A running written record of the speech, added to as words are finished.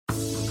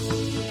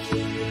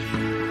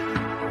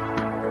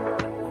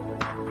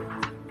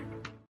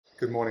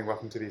Good morning,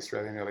 welcome to the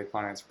Australian Early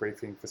Finance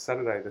Briefing for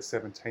Saturday the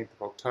 17th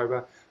of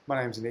October.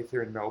 My name's Nick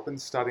here in Melbourne,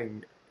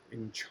 studying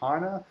in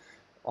China.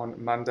 On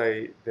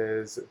Monday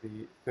there's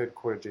the third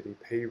quarter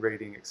GDP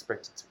reading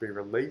expected to be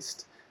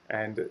released,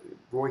 and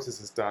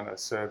Reuters has done a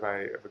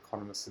survey of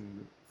economists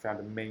and found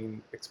a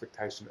mean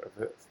expectation of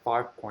a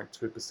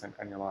 5.2%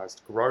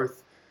 annualised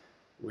growth,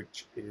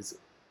 which is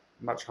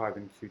much higher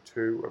than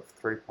Q2 of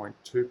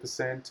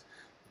 3.2%.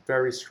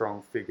 Very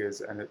strong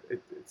figures, and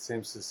it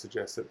seems to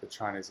suggest that the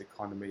Chinese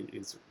economy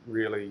is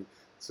really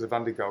sort of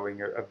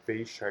undergoing a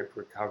V-shaped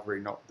recovery,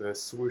 not the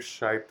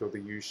swoosh-shaped or the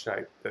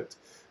U-shape that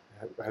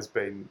has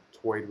been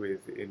toyed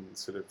with in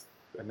sort of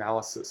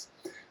analysis.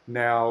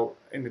 Now,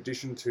 in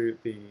addition to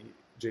the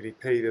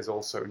GDP, there's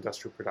also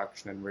industrial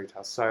production and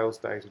retail sales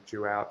data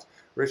due out.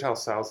 Retail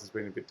sales has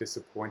been a bit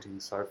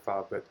disappointing so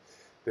far, but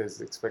there's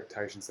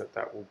expectations that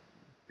that will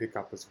pick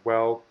up as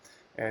well.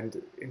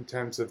 And in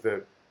terms of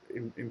the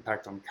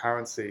impact on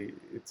currency,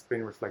 it's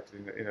been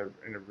reflected in a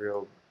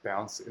real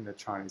bounce in the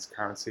Chinese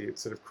currency.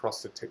 It's sort of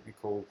crossed a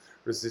technical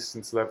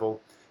resistance level,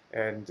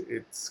 and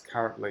it's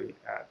currently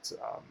at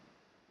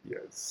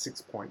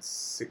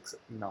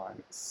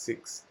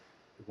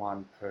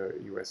 6.6961 per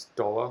US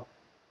dollar.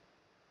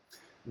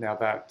 Now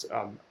that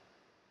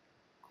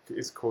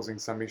is causing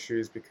some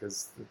issues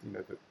because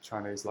the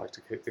Chinese like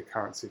to keep the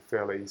currency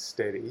fairly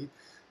steady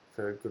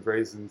for good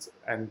reasons,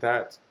 and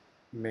that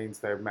means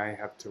they may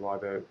have to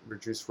either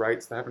reduce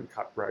rates. They haven't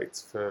cut rates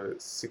for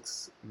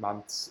 6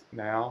 months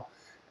now,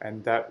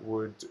 and that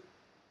would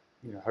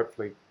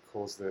hopefully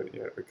cause the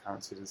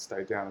currency to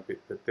stay down a bit.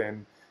 But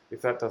then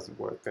if that doesn't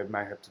work, they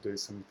may have to do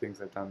some things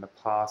they've done in the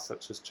past,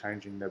 such as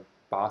changing the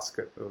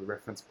basket or the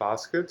reference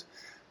basket,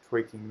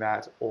 tweaking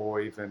that, or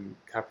even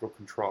capital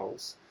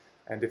controls.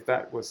 And if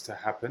that was to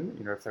happen,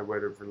 if they were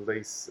to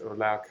release or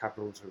allow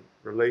capital to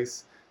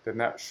release, then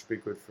that should be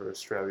good for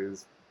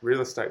Australia's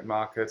real estate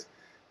market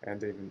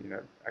and even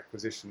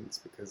acquisitions,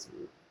 because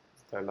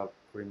they love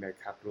putting their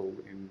capital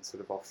in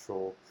sort of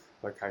offshore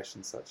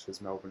locations such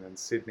as Melbourne and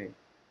Sydney.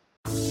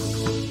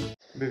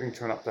 Moving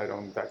to an update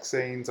on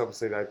vaccines,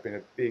 obviously they've been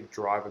a big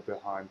driver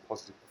behind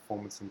positive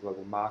performance in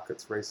global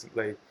markets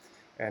recently,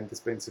 and there's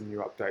been some new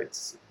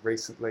updates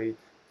recently.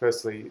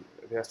 Firstly,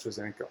 the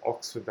AstraZeneca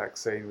Oxford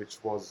vaccine,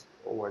 which was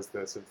always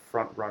the sort of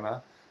front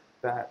runner,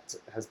 that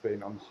has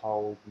been on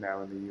hold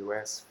now in the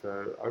US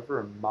for over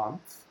a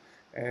month.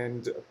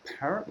 And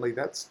apparently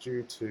that's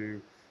due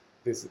to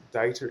this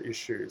data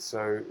issue.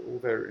 So all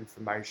their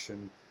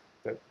information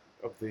that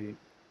of the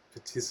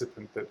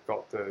participant that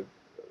got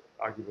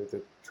arguably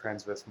the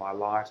transverse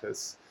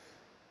myelitis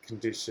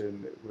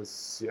condition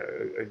was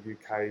a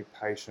UK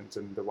patient,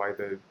 and the way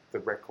the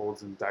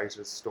records and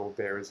data is stored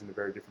there is in a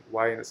very different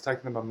way. And it's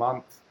taken them a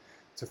month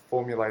to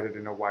formulate it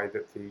in a way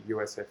that the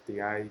US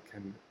FDA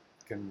can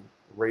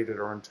read it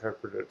or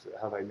interpret it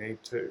how they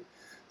need to.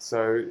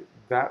 So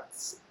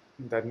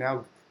they've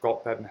now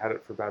got that and had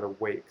it for about a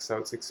week, so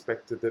it's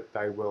expected that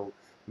they will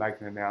make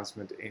an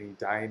announcement any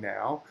day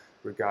now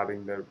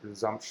regarding the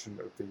resumption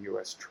of the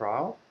US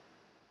trial.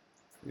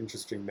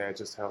 Interesting there,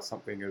 just how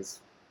something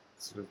as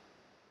sort of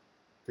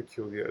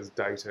peculiar as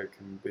data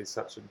can be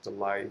such a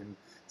delay in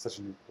such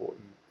an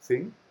important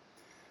thing.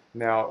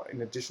 Now,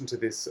 in addition to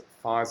this,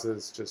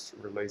 Pfizer's just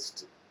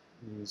released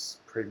news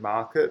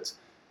pre-market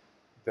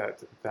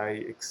that they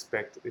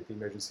expect the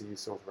emergency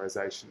use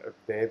authorization of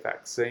their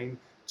vaccine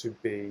to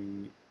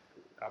be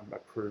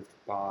approved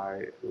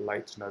by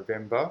late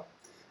November,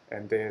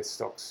 and their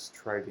stock's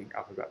trading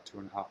up about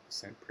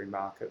 2.5%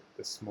 pre-market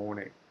this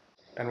morning.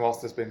 And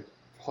whilst there's been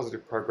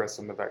positive progress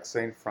on the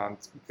vaccine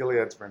front,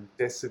 Gilead's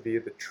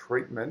remdesivir, the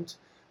treatment,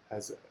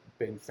 has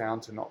been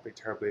found to not be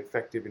terribly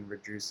effective in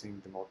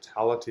reducing the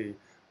mortality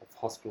of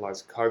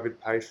hospitalised COVID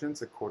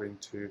patients, according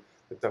to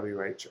the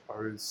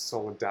WHO's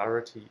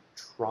Solidarity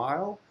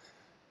trial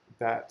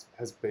that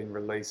has been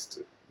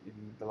released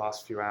in the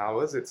last few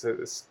hours. It's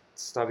a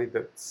study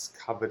that's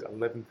covered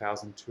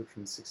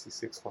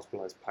 11,266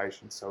 hospitalised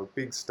patients, so a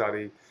big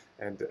study,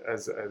 and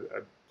as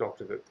a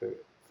doctor that the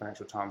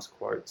Financial Times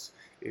quotes,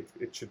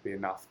 it should be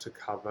enough to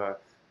cover,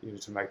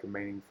 to make a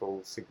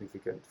meaningful,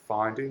 significant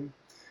finding.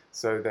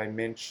 So they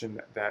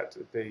mention that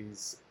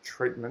these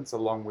treatments,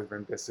 along with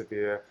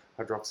remdesivir,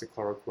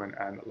 hydroxychloroquine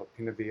and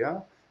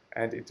lopinavir,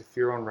 and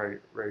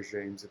interferon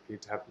regimes, appear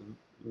to have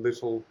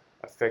little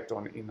effect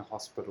on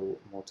in-hospital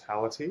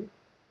mortality.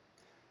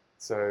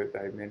 So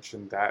they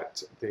mentioned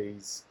that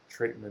these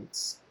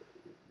treatments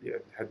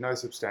had no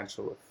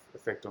substantial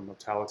effect on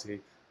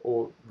mortality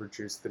or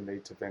reduced the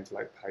need to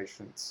ventilate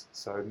patients.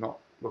 So not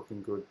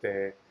looking good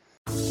there.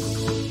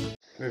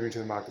 Moving to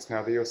the markets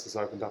now, the US has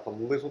opened up a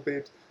little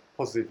bit.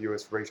 Positive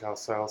US retail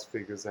sales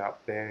figures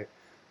out there.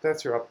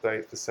 That's your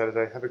update for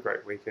Saturday. Have a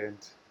great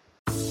weekend.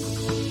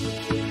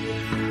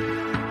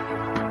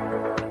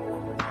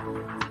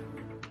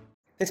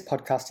 This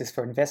podcast is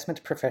for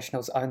investment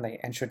professionals only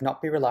and should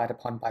not be relied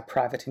upon by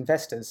private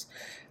investors.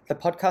 The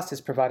podcast is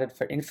provided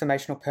for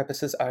informational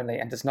purposes only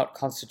and does not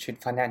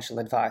constitute financial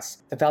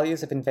advice. The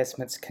values of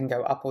investments can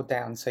go up or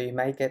down, so you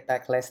may get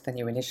back less than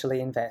you initially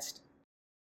invest.